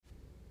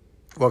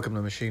Welcome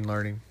to Machine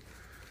Learning,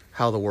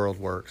 How the World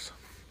Works.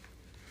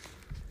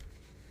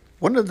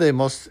 One of the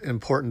most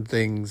important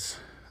things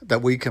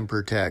that we can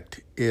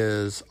protect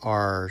is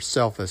our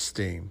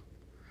self-esteem.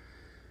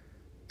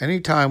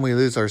 Anytime we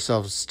lose our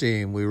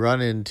self-esteem, we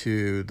run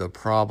into the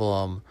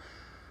problem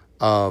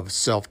of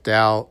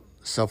self-doubt,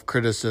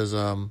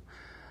 self-criticism,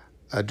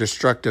 a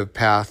destructive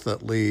path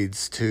that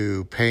leads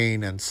to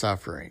pain and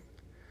suffering.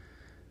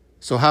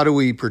 So how do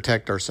we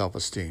protect our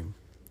self-esteem?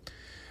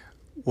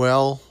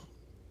 Well,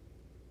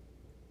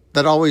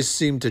 that always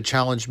seemed to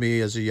challenge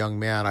me as a young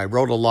man. I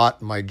wrote a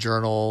lot in my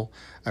journal.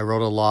 I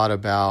wrote a lot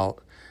about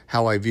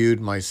how I viewed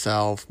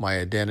myself, my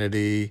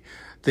identity,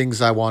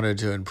 things I wanted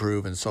to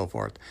improve, and so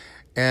forth.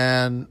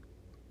 And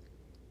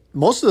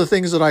most of the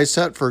things that I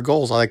set for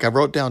goals, like I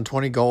wrote down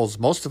 20 goals,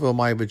 most of them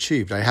I've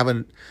achieved. I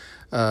haven't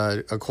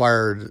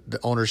acquired the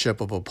ownership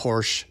of a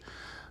Porsche,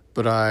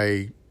 but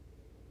I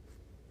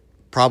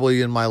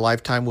probably in my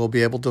lifetime will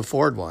be able to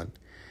afford one.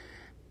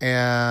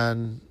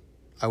 And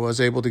I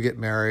was able to get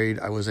married.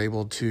 I was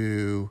able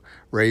to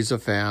raise a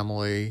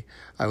family.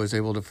 I was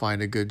able to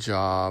find a good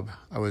job.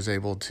 I was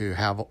able to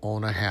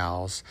own a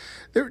house.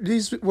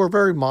 These were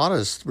very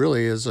modest,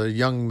 really, as a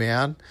young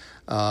man,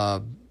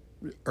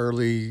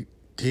 early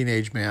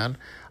teenage man.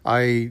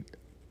 I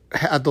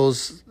had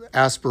those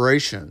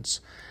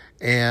aspirations,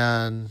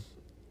 and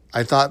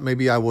I thought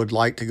maybe I would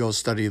like to go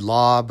study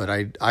law, but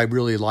I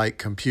really like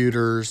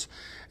computers,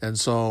 and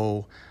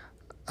so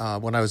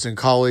when I was in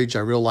college, I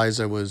realized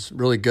I was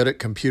really good at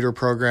computer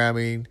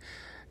programming.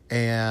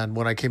 And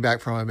when I came back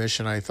from my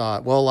mission, I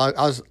thought, well,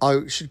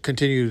 I should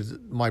continue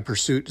my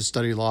pursuit to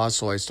study law.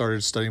 So I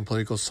started studying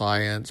political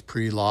science,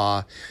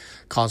 pre-law,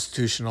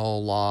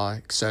 constitutional law,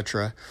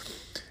 etc.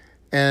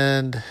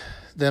 And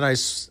then I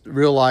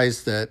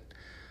realized that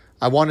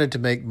I wanted to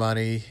make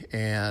money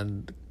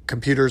and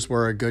computers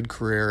were a good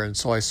career. And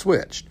so I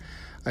switched.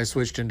 I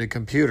switched into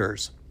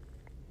computers.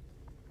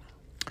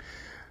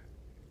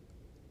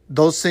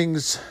 Those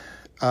things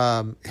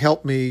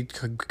helped me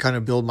kind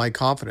of build my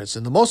confidence.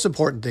 And the most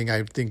important thing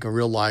I think I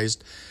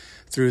realized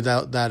through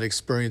that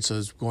experience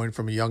of going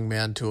from a young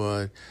man to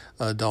an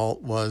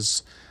adult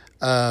is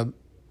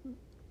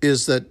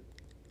that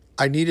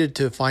I needed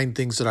to find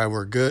things that I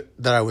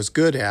was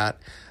good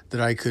at,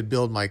 that I could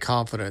build my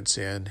confidence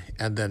in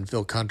and then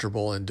feel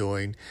comfortable in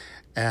doing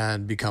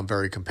and become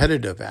very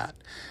competitive at.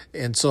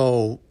 And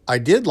so I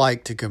did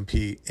like to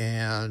compete,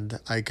 and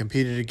I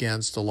competed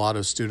against a lot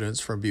of students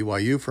from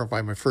BYU for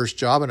my first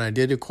job, and I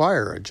did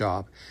acquire a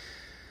job.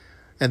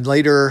 And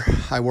later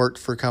I worked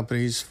for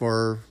companies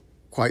for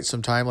quite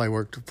some time. I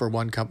worked for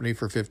one company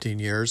for 15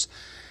 years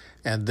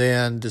and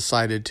then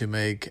decided to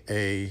make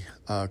a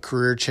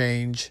career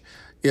change.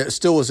 It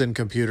still was in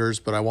computers,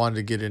 but I wanted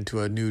to get into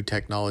a new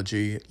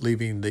technology,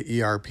 leaving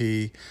the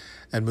ERP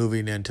and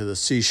moving into the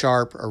C#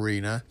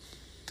 arena.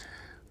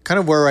 Kind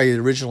of where I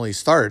originally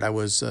started. I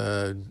was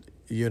a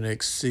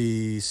Unix,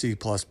 C++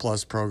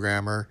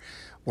 programmer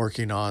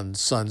working on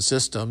Sun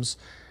Systems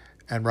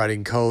and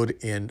writing code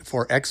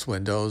for X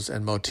Windows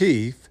and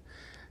Motif.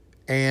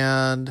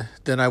 And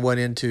then I went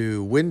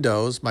into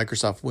Windows,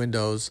 Microsoft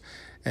Windows,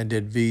 and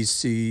did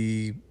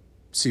VC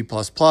C++,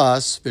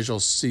 Visual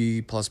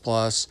C++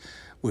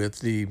 with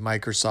the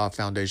Microsoft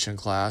Foundation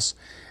class.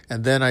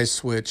 And then I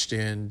switched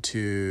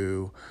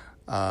into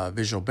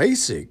Visual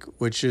Basic,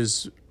 which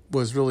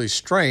was really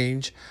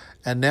strange.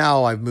 And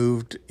now I've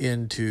moved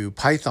into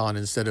Python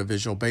instead of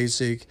Visual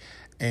Basic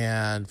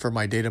and for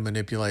my data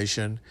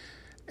manipulation.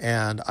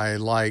 And I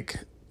like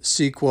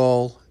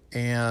SQL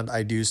and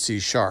I do C#.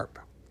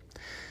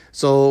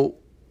 So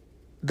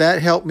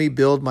that helped me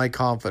build my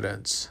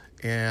confidence.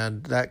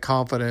 And that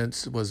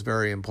confidence was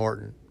very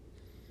important.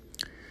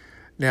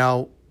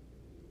 Now,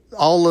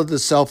 all of the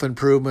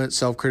self-improvement,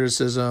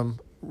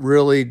 self-criticism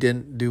really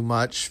didn't do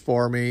much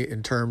for me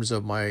in terms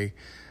of my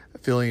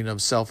feeling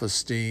of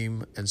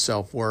self-esteem and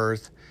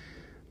self-worth.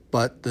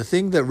 But the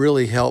thing that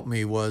really helped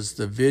me was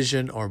the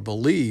vision or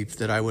belief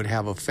that I would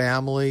have a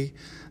family,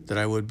 that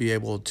I would be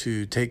able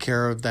to take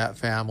care of that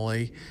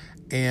family,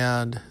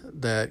 and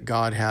that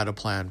God had a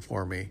plan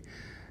for me.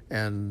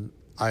 And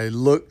I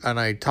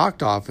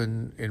talked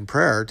often in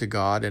prayer to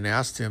God and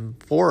asked him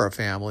for a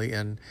family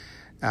and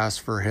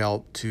asked for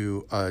help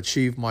to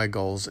achieve my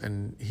goals.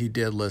 And he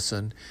did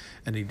listen,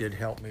 and he did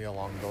help me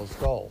along those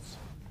goals.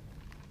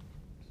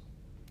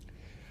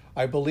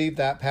 I believe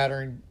that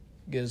pattern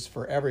is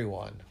for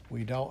everyone.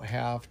 We don't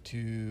have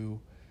to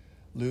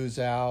lose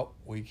out.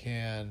 We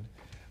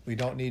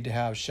don't need to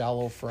have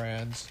shallow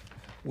friends.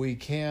 We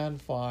can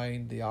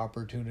find the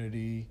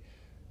opportunity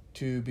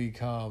to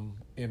become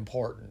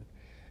important.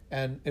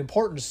 And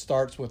importance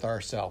starts with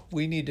ourselves.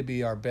 We need to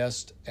be our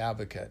best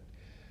advocate.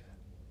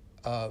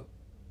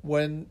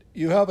 When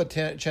you have a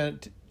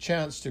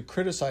chance to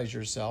criticize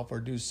yourself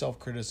or do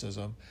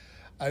self-criticism,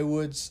 I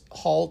would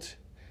halt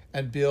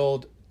and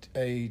build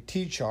a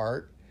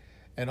T-chart,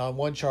 and on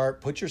one chart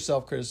put your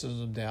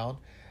self-criticism down,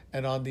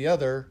 and on the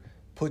other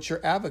put your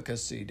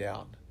advocacy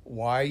down.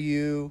 Why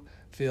you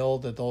feel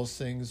that those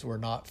things were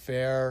not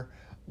fair,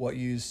 what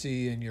you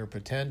see in your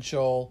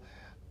potential,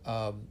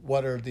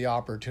 what are the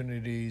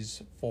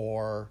opportunities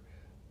for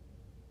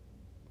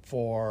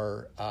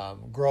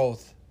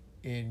growth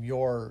in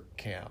your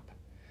camp.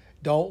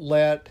 Don't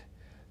let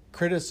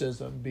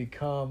criticism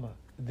become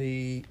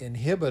the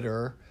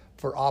inhibitor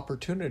for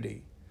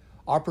opportunity.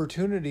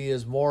 Opportunity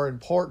is more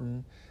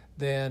important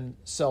than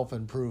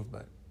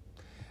self-improvement.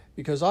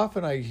 Because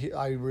often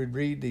I would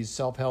read these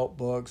self-help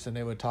books and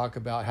they would talk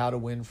about how to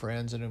win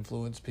friends and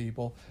influence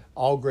people.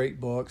 All great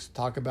books,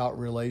 talk about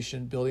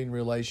building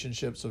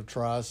relationships of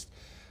trust,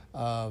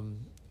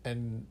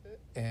 and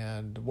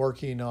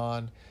working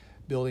on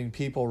building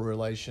people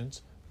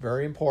relations.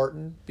 Very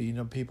important. Being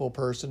a people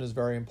person is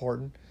very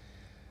important.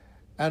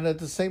 And at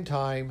the same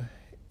time,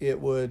 it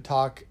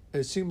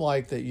seemed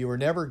like that you were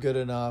never good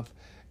enough.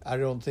 I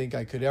don't think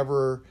I could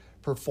ever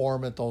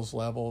perform at those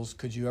levels.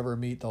 Could you ever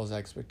meet those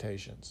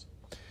expectations?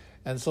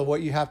 And so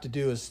what you have to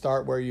do is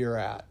start where you're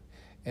at.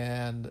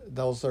 And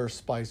those are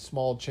by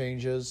small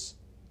changes.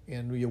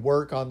 And you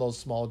work on those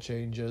small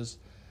changes.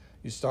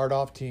 You start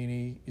off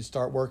teeny. You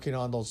start working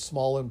on those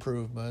small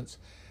improvements.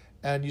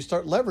 And you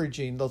start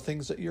leveraging the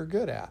things that you're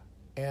good at.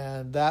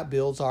 And that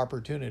builds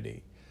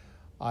opportunity.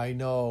 I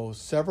know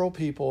several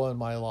people in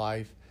my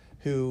life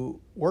who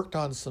worked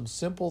on some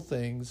simple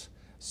things,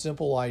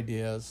 simple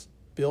ideas,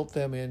 built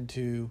them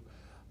into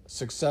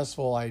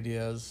successful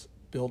ideas,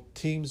 built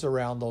teams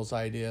around those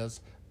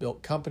ideas,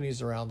 built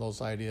companies around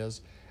those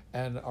ideas,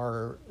 and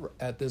are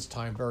at this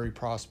time very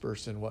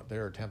prosperous in what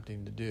they're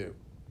attempting to do.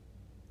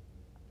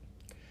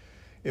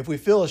 If we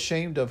feel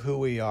ashamed of who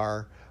we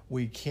are,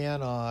 we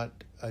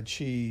cannot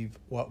achieve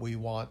what we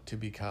want to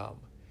become.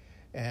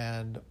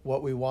 And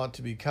what we want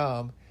to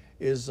become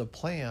is a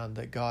plan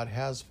that God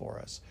has for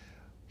us.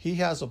 He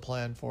has a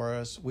plan for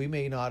us. We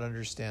may not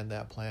understand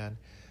that plan,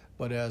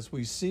 but as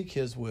we seek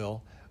His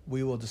will,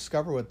 we will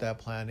discover what that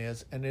plan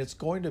is, and it's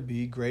going to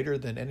be greater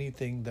than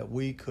anything that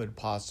we could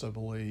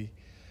possibly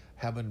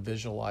have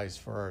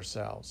visualized for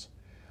ourselves.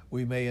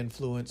 We may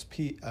influence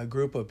a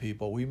group of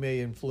people. We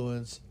may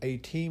influence a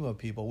team of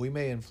people. We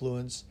may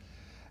influence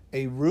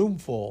a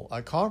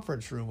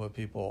conference room of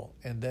people,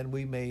 and then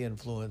we may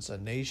influence a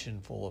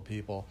nation full of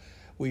people.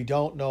 We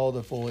don't know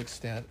the full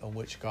extent on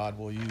which God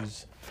will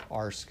use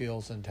our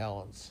skills and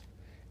talents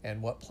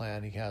and what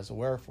plan He has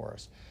aware for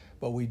us.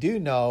 But we do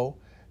know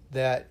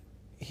that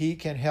He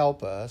can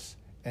help us,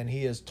 and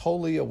He is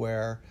totally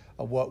aware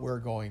of what we're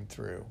going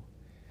through.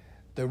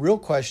 The real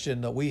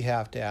question that we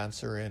have to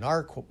answer in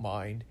our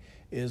mind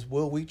is,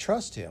 will we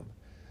trust Him?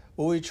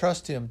 Will we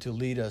trust Him to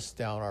lead us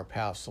down our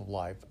paths of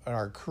life,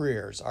 our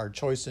careers, our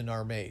choice in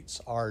our mates,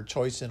 our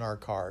choice in our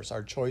cars,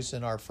 our choice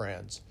in our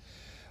friends?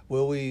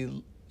 Will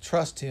we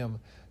trust Him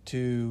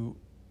to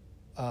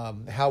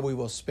how we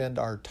will spend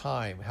our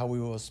time, how we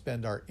will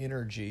spend our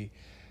energy,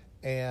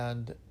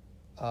 and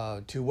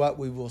to what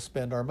we will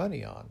spend our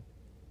money on?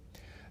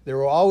 There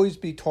will always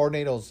be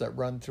tornadoes that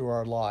run through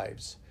our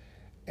lives,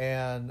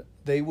 and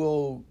they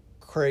will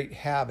create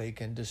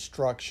havoc and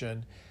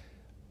destruction.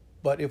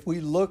 But if we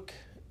look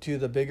to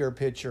the bigger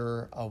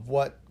picture of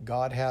what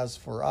God has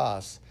for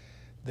us,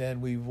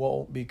 then we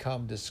won't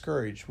become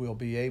discouraged. We'll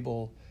be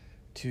able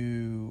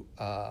to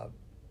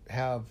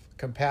have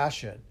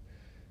compassion,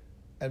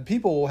 and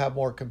people will have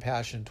more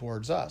compassion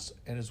towards us.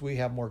 And as we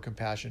have more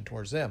compassion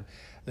towards them,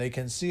 they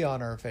can see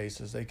on our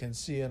faces, they can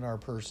see in our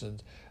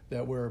persons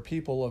that we're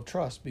people of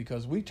trust,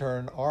 because we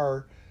turn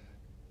our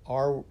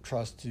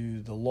trust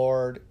to the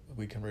Lord.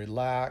 We can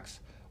relax.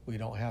 We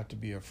don't have to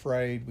be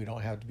afraid. We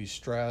don't have to be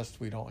stressed.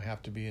 We don't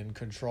have to be in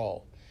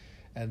control.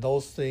 And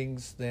those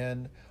things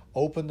then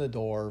open the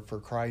door for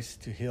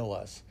Christ to heal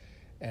us.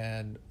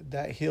 And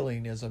that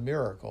healing is a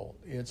miracle.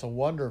 It's a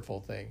wonderful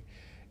thing.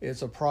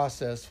 It's a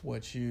process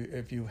which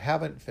if you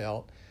haven't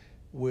felt,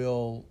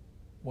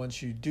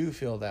 once you do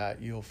feel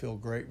that, you'll feel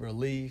great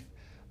relief.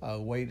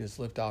 Weight is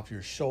lifted off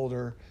your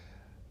shoulder.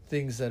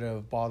 Things that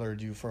have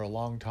bothered you for a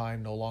long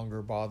time no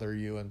longer bother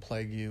you and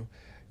plague you.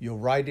 You'll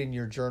write in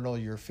your journal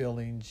your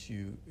feelings.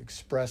 You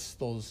express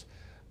those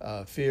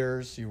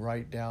fears. You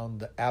write down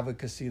the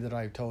advocacy that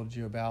I've told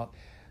you about.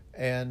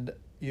 And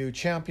you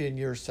champion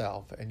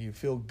yourself, and you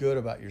feel good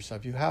about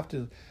yourself. You have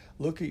to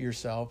look at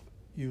yourself.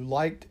 You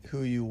liked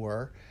who you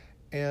were,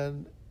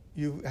 and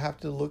you have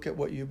to look at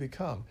what you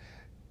become.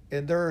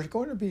 And there are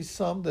going to be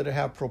some that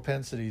have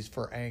propensities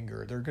for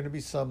anger. There are going to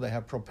be some that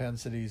have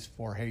propensities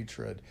for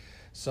hatred.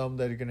 Some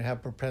that are going to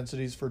have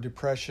propensities for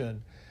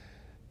depression.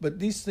 But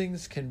these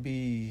things can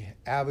be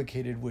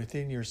advocated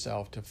within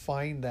yourself to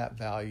find that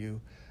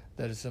value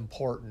that is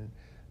important,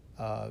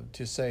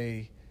 to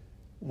say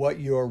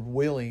what you're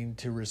willing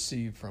to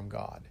receive from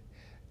God.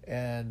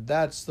 And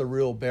that's the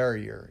real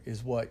barrier,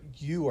 is what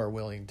you are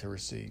willing to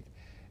receive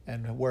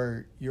and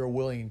where you're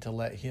willing to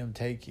let Him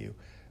take you.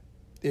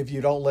 If you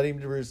don't let Him,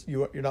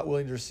 you're not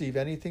willing to receive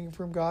anything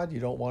from God,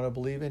 you don't want to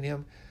believe in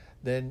Him,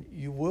 then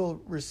you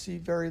will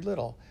receive very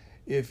little.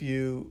 If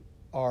you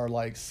are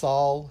like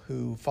Saul,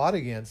 who fought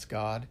against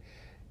God,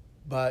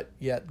 but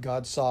yet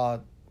God saw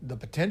the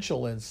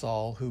potential in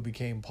Saul, who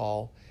became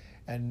Paul,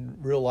 and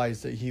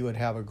realized that he would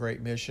have a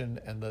great mission,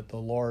 and that the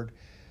Lord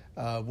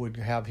would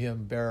have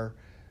him bear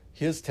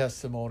his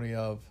testimony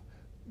of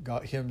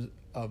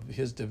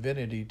his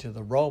divinity to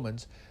the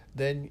Romans,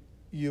 then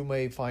you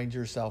may find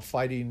yourself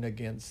fighting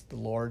against the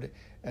Lord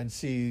and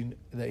seeing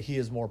that he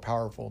is more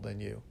powerful than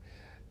you.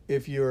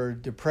 If you're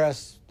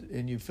depressed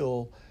and you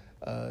feel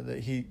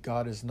that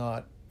God is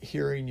not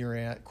hearing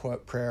your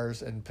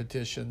prayers and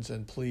petitions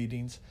and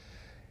pleadings,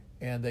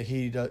 and that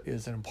he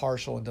is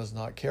impartial and does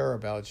not care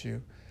about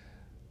you,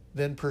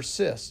 then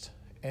persist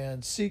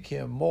and seek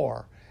him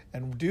more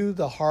and do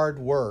the hard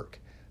work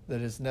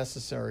that is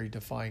necessary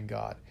to find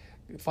God.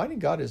 Finding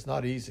God is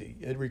not easy.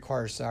 It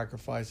requires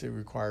sacrifice, it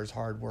requires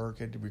hard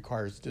work, it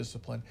requires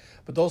discipline,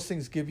 but those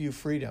things give you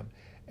freedom,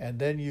 and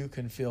then you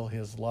can feel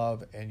his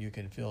love and you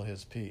can feel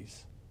his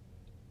peace.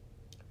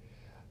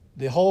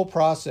 The whole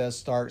process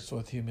starts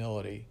with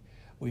humility.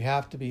 We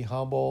have to be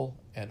humble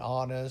and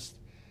honest,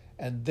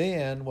 and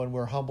then when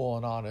we're humble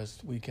and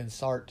honest, we can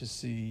start to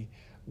see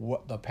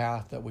what the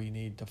path that we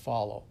need to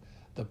follow,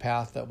 the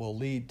path that will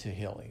lead to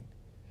healing.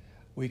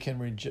 We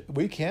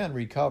can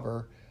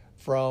recover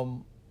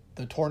from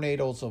the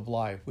tornadoes of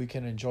life. We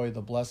can enjoy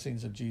the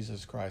blessings of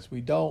Jesus Christ.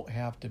 We don't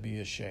have to be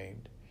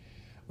ashamed.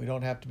 We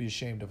don't have to be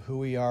ashamed of who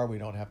we are. We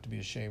don't have to be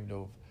ashamed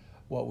of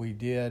what we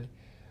did.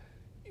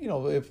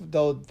 If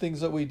the things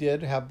that we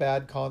did have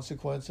bad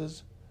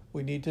consequences,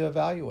 we need to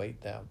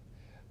evaluate them.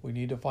 We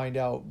need to find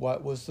out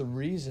what was the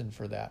reason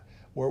for that.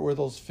 What were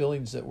those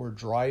feelings that were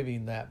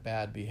driving that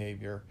bad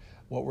behavior?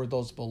 What were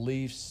those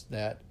beliefs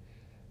that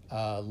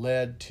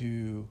led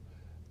to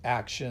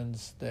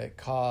actions that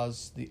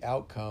caused the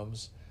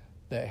outcomes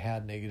that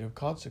had negative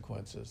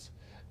consequences?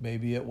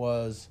 Maybe it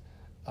was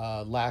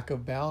lack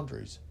of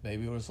boundaries.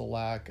 Maybe it was a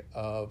lack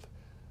of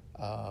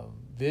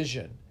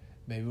vision.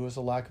 Maybe it was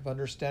a lack of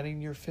understanding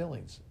your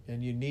feelings.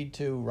 And you need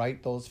to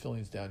write those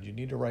feelings down. You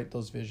need to write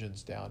those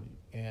visions down.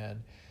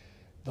 And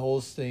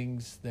those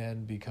things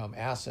then become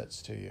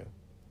assets to you.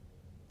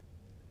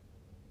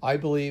 I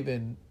believe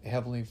in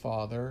Heavenly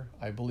Father.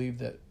 I believe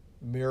that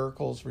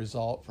miracles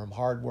result from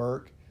hard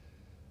work.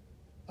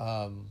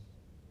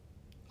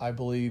 I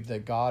believe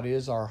that God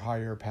is our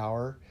higher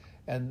power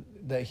and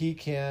that he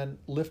can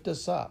lift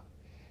us up.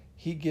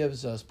 He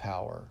gives us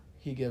power.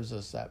 He gives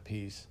us that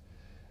peace.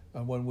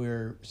 And when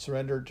we're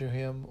surrendered to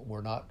him,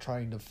 we're not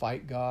trying to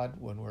fight God.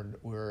 When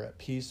we're at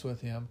peace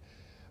with him,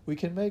 we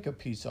can make a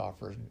peace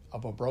offering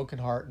of a broken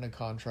heart and a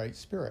contrite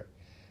spirit.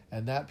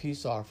 And that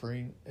peace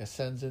offering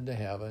ascends into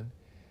heaven,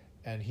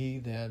 and he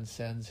then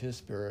sends his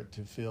spirit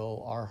to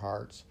fill our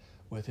hearts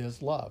with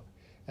his love.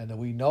 And that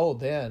we know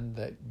then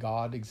that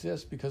God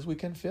exists because we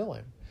can feel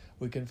him.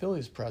 We can feel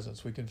his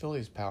presence. We can feel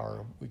his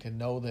power. We can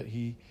know that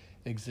he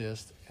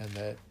exists and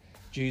that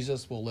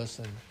Jesus will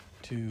listen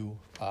to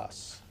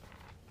us.